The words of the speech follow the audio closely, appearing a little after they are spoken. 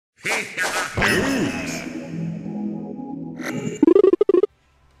Hey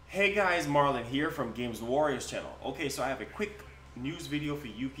guys, Marlon here from Games the Warriors channel. Okay, so I have a quick news video for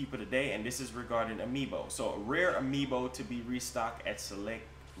you people today, and this is regarding Amiibo. So a rare Amiibo to be restocked at select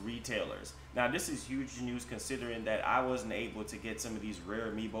retailers. Now this is huge news considering that I wasn't able to get some of these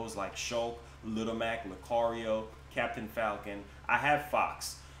rare Amiibos like Shulk, Little Mac, Lucario, Captain Falcon. I have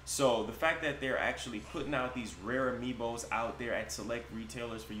Fox. So the fact that they're actually putting out these rare Amiibos out there at select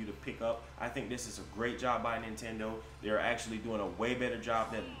retailers for you to pick up, I think this is a great job by Nintendo. They're actually doing a way better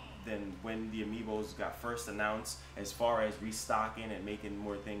job than when the Amiibos got first announced as far as restocking and making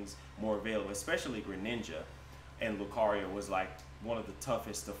more things more available, especially Greninja and Lucario was like one of the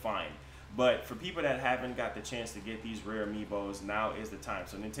toughest to find. But for people that haven't got the chance to get these rare Amiibos, now is the time.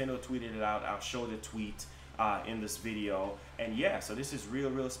 So Nintendo tweeted it out. I'll show the tweet in this video, and yeah, so this is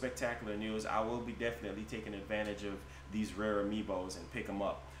real spectacular news. I will be definitely taking advantage of these rare Amiibos and pick them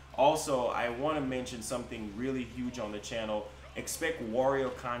up. Also, I want to mention something really huge on the channel. Expect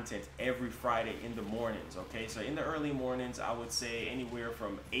Wario content every Friday in the mornings. Okay, so in the early mornings, I would say anywhere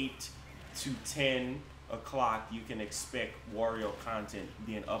from 8 to 10 o'clock you can expect Wario content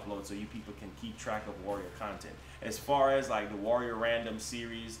being uploaded, so you people can keep track of Wario content. As far as like the Wario random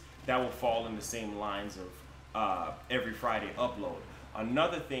series, that will fall in the same lines of every Friday upload.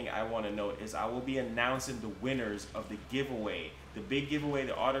 Another thing I want to note is I will be announcing the winners of the giveaway, the big giveaway,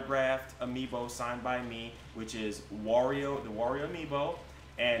 the autographed Amiibo signed by me, which is Wario, the Wario Amiibo,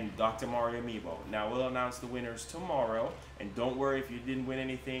 and Dr. Mario Amiibo. Now we'll announce the winners tomorrow, and don't worry if you didn't win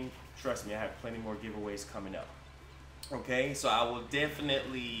anything. Trust me, I have plenty more giveaways coming up. Okay, so I will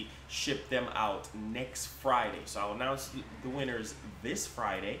definitely ship them out next Friday. So I'll announce the winners this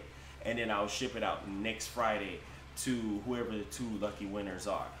Friday, and then I'll ship it out next Friday to whoever the 2 lucky winners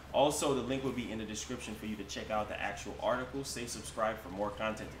are. Also, the link will be in the description for you to check out the actual article. Stay subscribed for more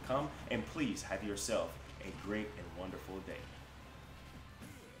content to come, and please have yourself a great and wonderful day.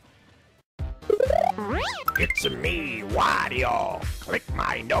 It's me, Wario. Click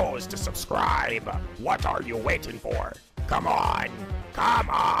my nose to subscribe. What are you waiting for? Come on. Come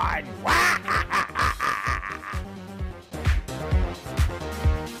on.